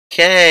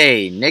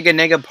Okay,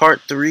 nigga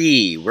part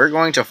 3. We're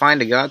going to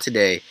find a god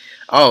today.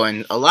 Oh,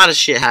 and a lot of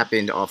shit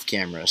happened off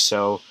camera.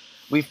 So,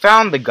 we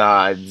found the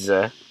gods,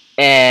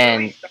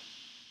 and...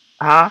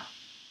 Huh?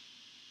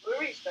 Where are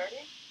we starting?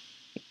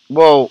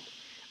 Well,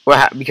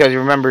 because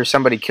remember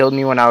somebody killed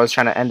me when I was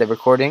trying to end the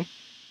recording?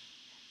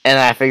 And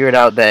I figured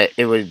out that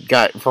it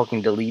got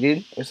fucking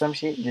deleted or some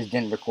shit. It just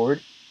didn't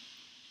record.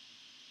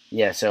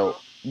 Yeah, so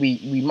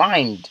we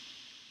mined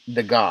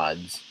the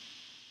gods.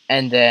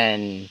 And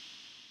then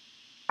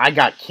I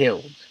got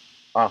killed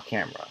off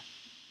camera.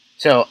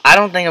 So, I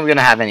don't think I'm going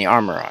to have any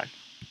armor on.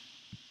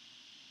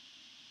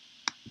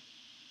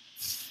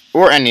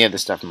 Or any of the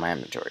stuff in my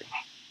inventory.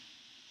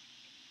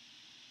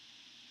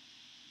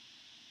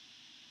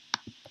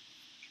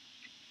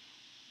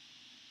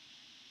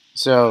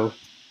 So,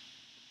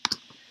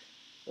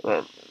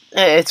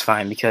 it's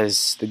fine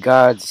because the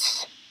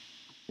gods,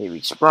 they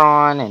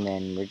respawn, and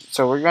then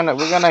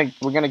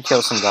we're gonna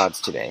kill some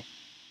gods today.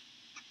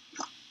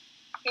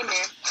 Hey man,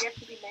 you have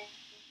to be nice.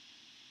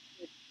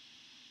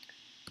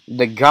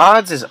 The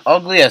gods is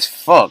ugly as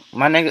fuck.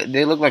 My nigga,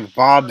 they look like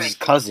Bob's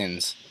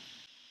cousins.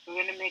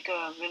 We're gonna make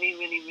a really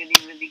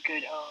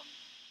good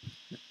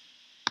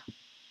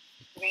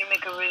We're gonna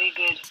make a really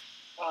good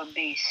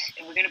base,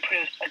 and we're gonna put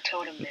a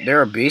totem there. There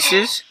are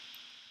bases?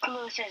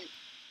 Hello, it says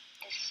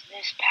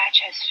this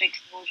patch has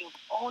fixed mojo.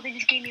 Oh, they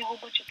just gave me a whole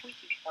bunch of points.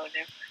 Oh,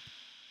 never.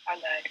 I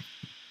lied.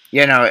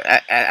 Yeah, no,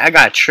 I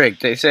got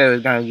tricked. They said it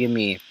was gonna give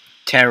me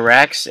 10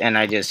 racks, and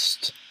I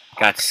just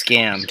got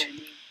scammed.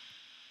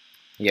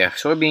 Yeah,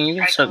 soybean, you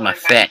can suck my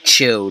fat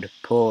chilled.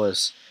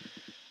 Pause.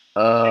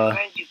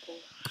 I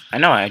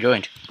know, I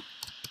joined.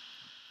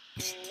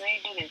 No,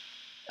 you didn't.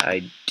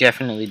 I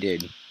definitely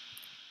did.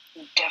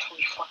 You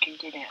definitely fucking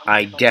didn't.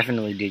 I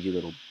definitely did, you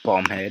little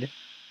bumhead.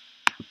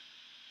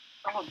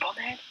 I'm a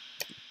bumhead?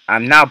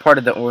 I'm now part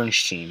of the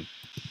orange team.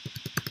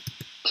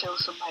 Kill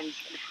somebody.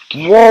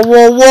 Whoa,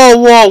 whoa, whoa,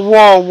 whoa,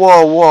 whoa,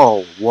 whoa,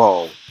 whoa,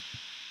 whoa.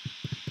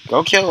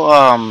 Go kill,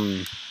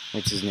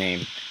 what's his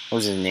name? What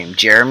was his name?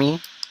 Jeremy?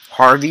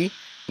 Harvey?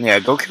 Yeah,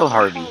 go kill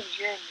Harvey.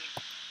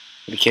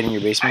 The kid in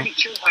your basement? I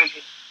already killed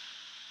Harvey.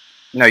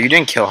 No, you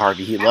didn't kill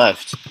Harvey. He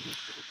left.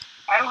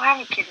 I don't have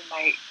a kid in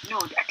my... No,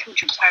 I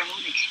told you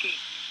Tyrone escaped.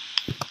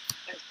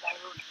 That's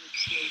Tyrone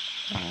escaped.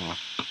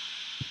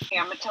 Hey,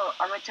 I'm gonna tell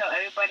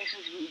everybody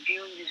who's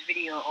viewing this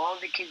video, all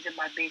the kids in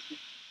my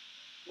basement.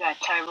 We got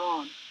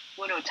Tyrone.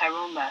 Well, no,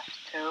 Tyrone left.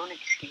 Tyrone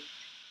escaped.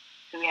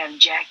 So we have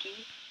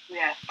Jackie. We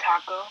have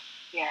Taco.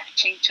 We have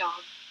Ching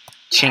Chong.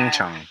 Ching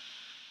Chong.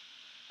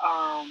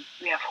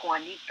 We have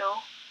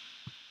Juanito.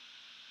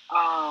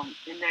 And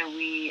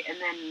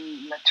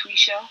then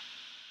Latricia.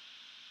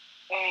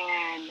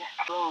 And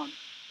Tyrone.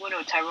 Well,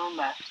 no, Tyrone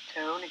left.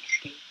 Tyrone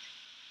escaped.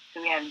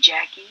 So we have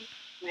Jackie.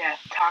 We have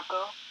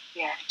Taco.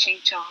 We have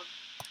Ching Chong.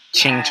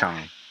 Ching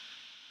Chong.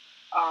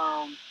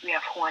 We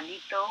have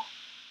Juanito.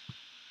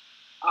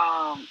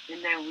 And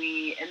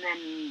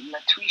then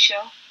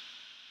Latricia.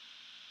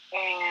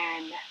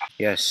 And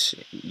yes,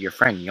 your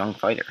friend Young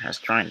Fighter has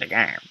joined the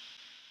game.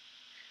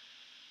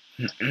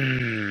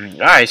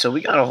 Alright, so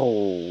we got a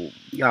whole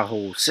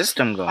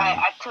system going.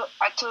 I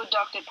told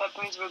Dr.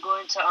 Peppers we're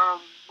going to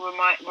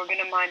we're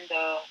gonna mine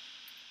the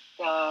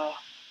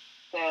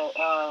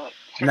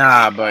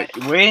nah, but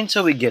wait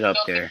until we get up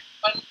there.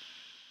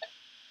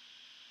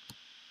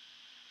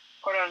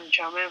 Hold on,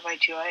 Joe, I'm gonna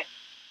invite you, right?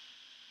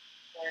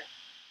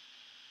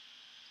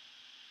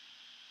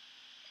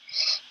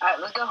 Alright,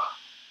 let's go.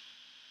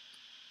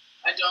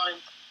 I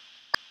joined.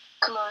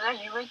 Kalo, is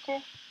that you right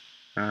there?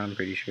 I'm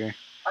pretty sure.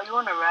 Are you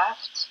on a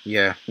raft?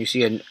 Yeah, you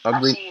see an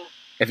ugly... See you.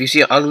 If you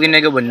see an ugly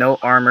nigga with no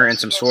armor and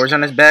some swords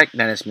on his back,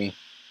 then it's me.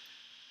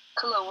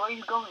 Kalo, where are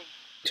you going?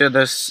 To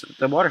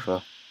the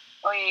waterfall.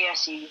 Oh yeah, I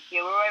see you.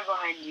 Yeah, we're right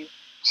behind you.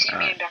 See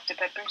me and Dr.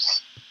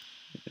 Peppers?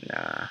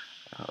 Nah.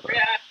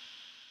 Yeah.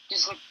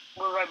 Just look,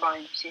 we're right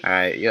behind you, see?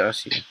 Alright, yeah, I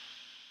see you.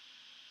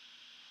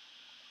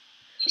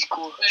 He's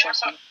cool,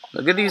 trust me.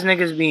 Look at these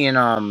niggas being,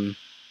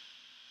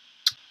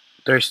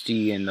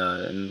 thirsty in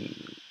the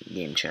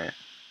game chat.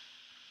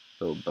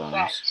 Little bones.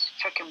 That's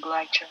freaking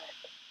Black Tribe.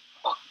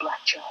 Fuck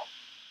Black Tribe.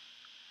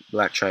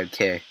 Black Tribe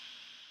K.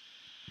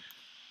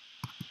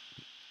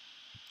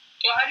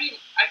 Yo, how do you...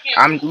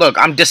 Look,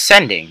 I'm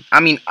descending. I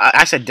mean,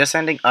 I said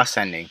descending,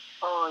 ascending.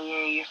 Oh,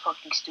 yeah, you're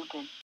fucking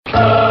stupid.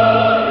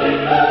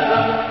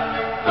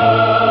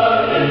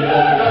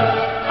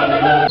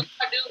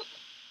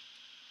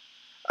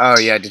 Oh,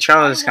 yeah,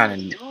 T'Challa is kind of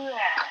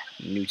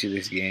new to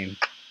this game.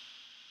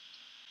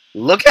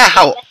 Look at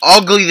how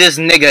ugly this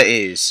nigga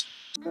is.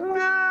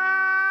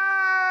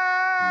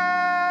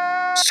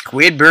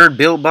 Squidward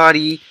built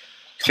body,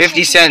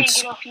 50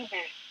 cents.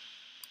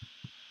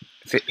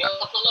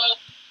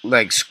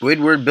 Like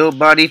Squidward built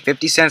body,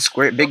 50 cents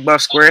square, big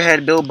buff square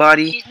head built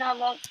body. He's not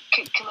allowed.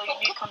 Killer, you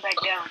need to come back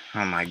down.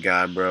 Oh my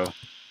god, bro.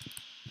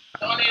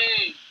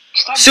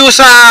 Stop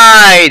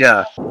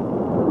Suicide!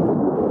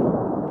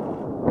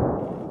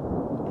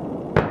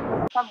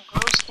 Stop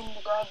roasting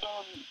the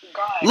goddamn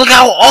god. Look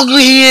how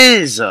ugly he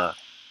is! And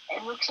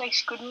look looks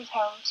like Squidward's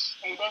house.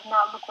 It does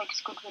not look like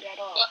Squidward at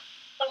all.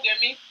 Don't get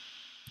me.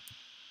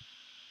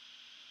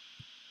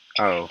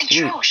 Oh.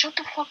 Joe, shut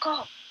the fuck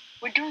up.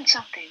 We're doing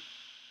something.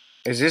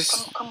 Is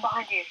this... Come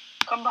behind here.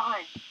 Come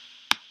behind.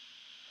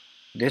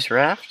 This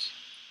raft?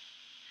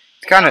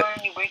 It's kind of...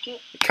 You break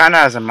it? It kind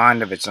of has a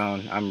mind of its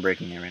own. I'm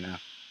breaking it right now.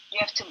 You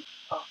have to...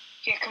 Oh,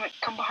 here,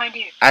 come behind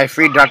here. I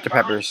freed Dr.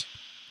 Peppers.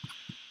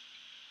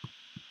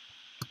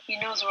 He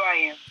knows where I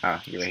am.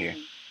 Oh, you're right here.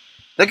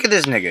 Look at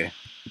this nigga.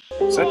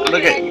 So,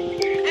 look at...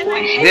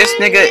 This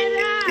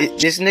nigga...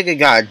 This nigga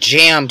got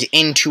jammed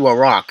into a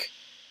rock.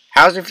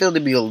 How's it feel to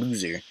be a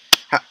loser?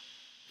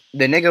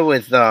 The nigga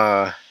with,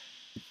 Oh,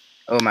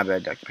 my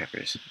bad, Dr.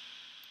 Peppers.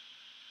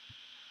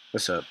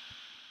 What's up?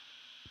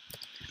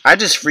 I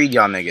just freed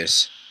y'all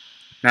niggas.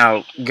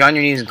 Now, get on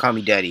your knees and call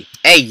me daddy.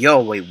 Hey,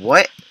 yo, wait,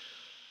 what?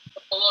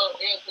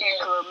 Here,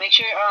 cool. Make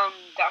sure,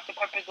 Dr.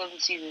 Peppers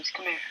doesn't see this.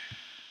 Come here.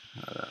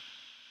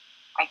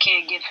 I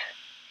can't give...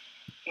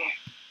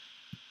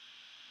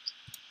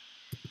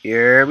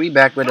 Here, we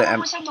back with the...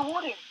 the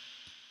water.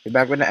 We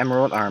back with the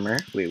emerald armor.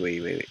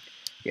 Wait.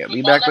 Yeah,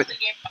 we back with...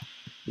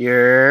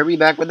 Here, we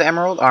back with the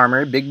emerald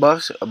armor. Big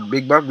buff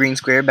green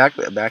square, back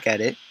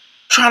at it.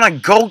 Trying to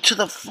go to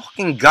the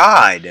fucking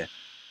god.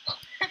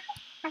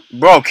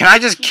 Bro, can I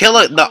just kill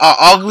the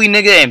ugly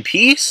nigga in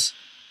peace?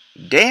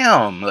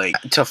 Damn, like,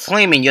 to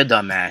flaming your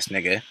dumb ass,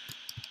 nigga.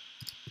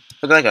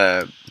 Look like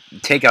a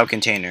takeout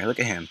container. Look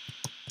at him.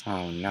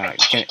 Oh, no.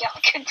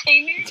 Takeout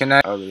container? Can I...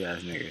 Ugly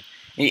ass nigga.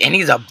 And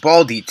he's a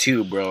baldy,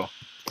 too, bro.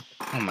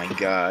 Oh, my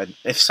God.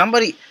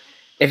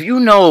 If you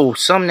know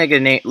some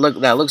nigga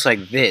that looks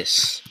like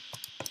this.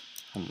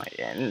 Oh, my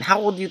God. And how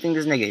old do you think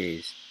this nigga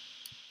is?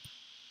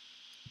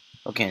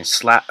 Okay, a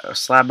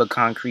slab of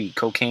concrete,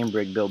 cocaine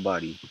brick, built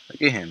body.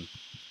 Look at him.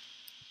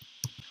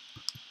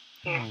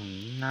 Yeah. Oh,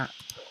 not...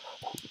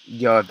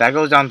 Yo, if that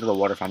goes down to the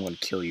waterfall, I'm gonna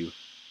kill you.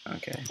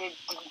 Okay.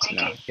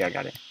 No, yeah, I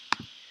got it.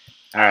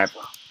 Alright,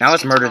 now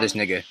let's murder this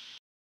nigga.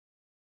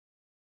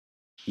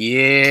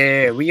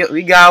 Yeah,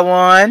 we got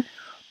one.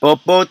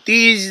 Both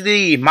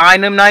easy.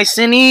 Mine them nice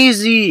and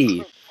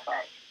easy.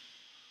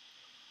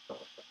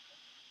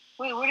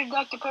 Wait, where did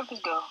Dr. Peppers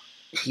go?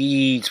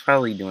 He's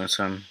probably doing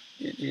some...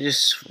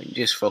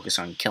 Just focus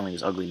on killing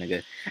this ugly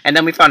nigga. And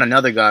then we found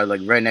another god,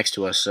 like, right next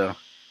to us, so...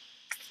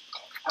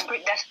 I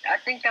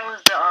think that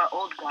was the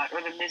old god,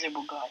 or the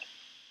miserable god.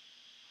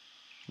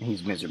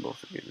 He's miserable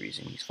for good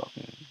reason. He's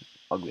fucking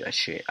ugly as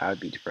shit. I would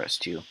be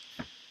depressed, too.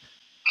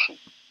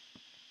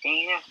 Dang,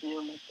 you have to do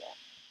it like that.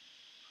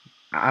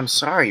 I'm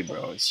sorry,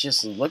 bro. It's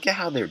just, look at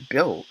how they're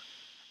built.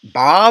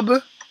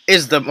 Bob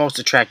is the most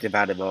attractive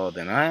out of all of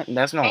them, right?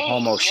 That's no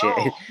homo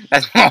shit.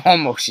 That's no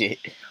homo shit.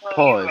 No,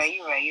 Pause.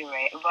 You're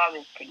right. Bob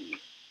is pretty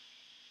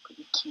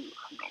cute.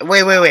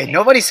 Wait.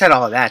 Nobody said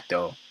all of that,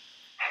 though.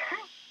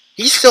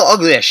 He's still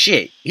ugly as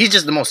shit. He's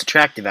just the most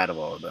attractive out of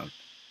all of them.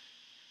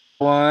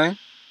 One.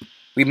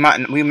 We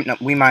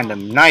mind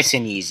him nice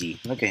and easy.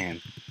 Look at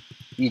him.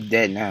 He's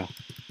dead now.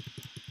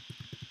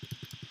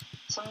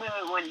 Somebody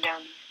went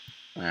down.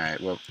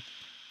 Alright, well,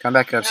 come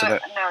back up No,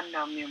 I'm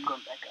going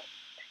back up.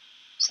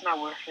 It's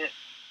not worth it.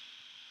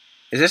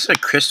 Is this a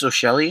Crystal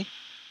Shelly?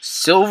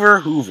 Silver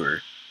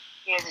Hoover.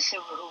 Yeah, it's a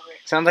Silver Hoover.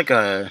 Sounds like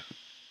a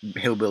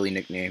hillbilly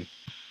nickname.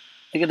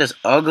 Look at this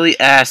ugly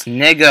ass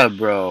nigga,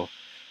 bro.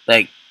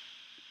 Like,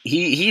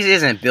 he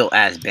isn't built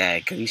as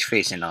bad because he's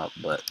facing up,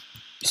 but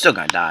he's still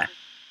gonna die.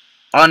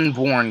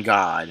 Unborn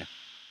God.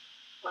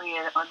 Oh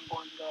yeah, the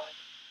unborn God.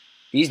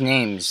 These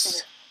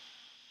names...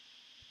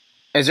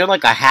 Is there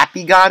like a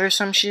happy God or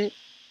some shit?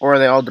 Or are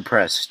they all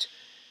depressed?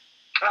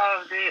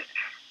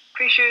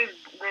 Pretty sure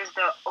there's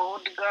the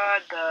old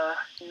God, the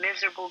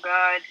miserable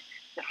God,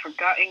 the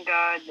forgotten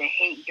God, the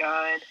hate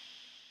God,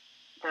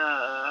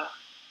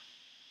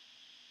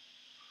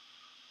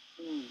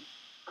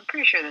 I'm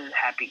pretty sure there's a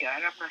happy God,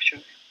 I'm not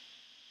sure.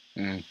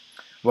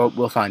 Well,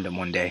 we'll find him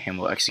one day and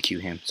we'll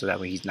execute him so that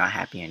way he's not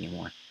happy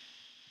anymore.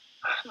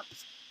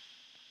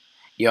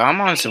 Yo,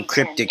 I'm on some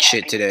cryptic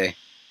shit today.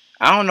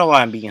 I don't know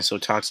why I'm being so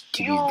toxic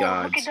to these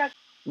gods.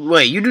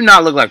 Wait, you do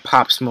not look like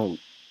Pop Smoke.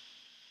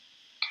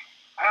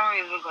 I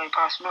don't even look like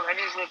Pop Smoke. I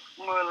just look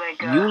more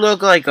like you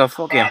look like a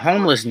fucking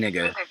homeless nigga.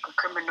 You look like a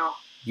criminal.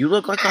 You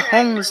look like a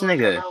homeless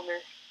nigga.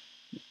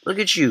 Look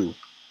at you.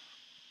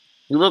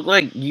 You look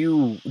like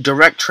you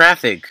direct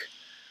traffic.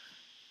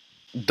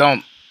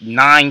 Dump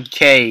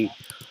 9K.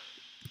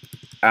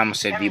 I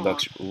almost said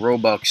V-Bucks.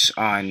 Robux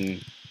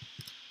on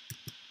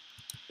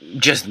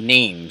just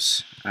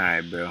names.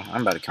 Alright, bro.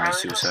 I'm about to commit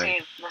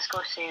suicide. Let's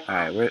go save.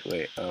 Alright,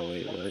 wait. Oh,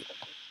 wait, what?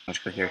 Let's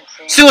click here.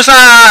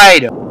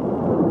 Suicide!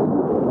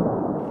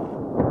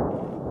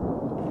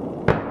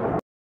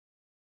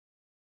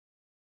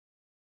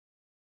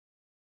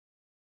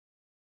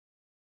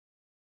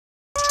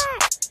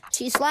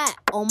 She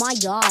slapped. Oh my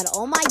god.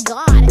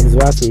 Niggas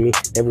watching me,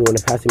 everyone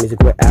that passing me, so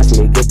quit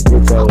asking me. Get the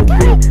bitch all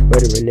again.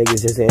 Murdering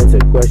niggas just to answer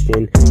the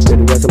question. For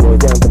the rest, I'm always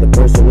down for the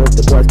person with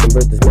the plus.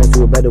 Convert this mess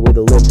to a better way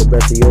to live. The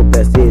rest of your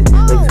best is.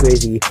 Niggas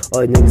crazy,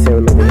 all these niggas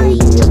saying like they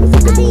hate me. I'm a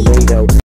fucking little mango.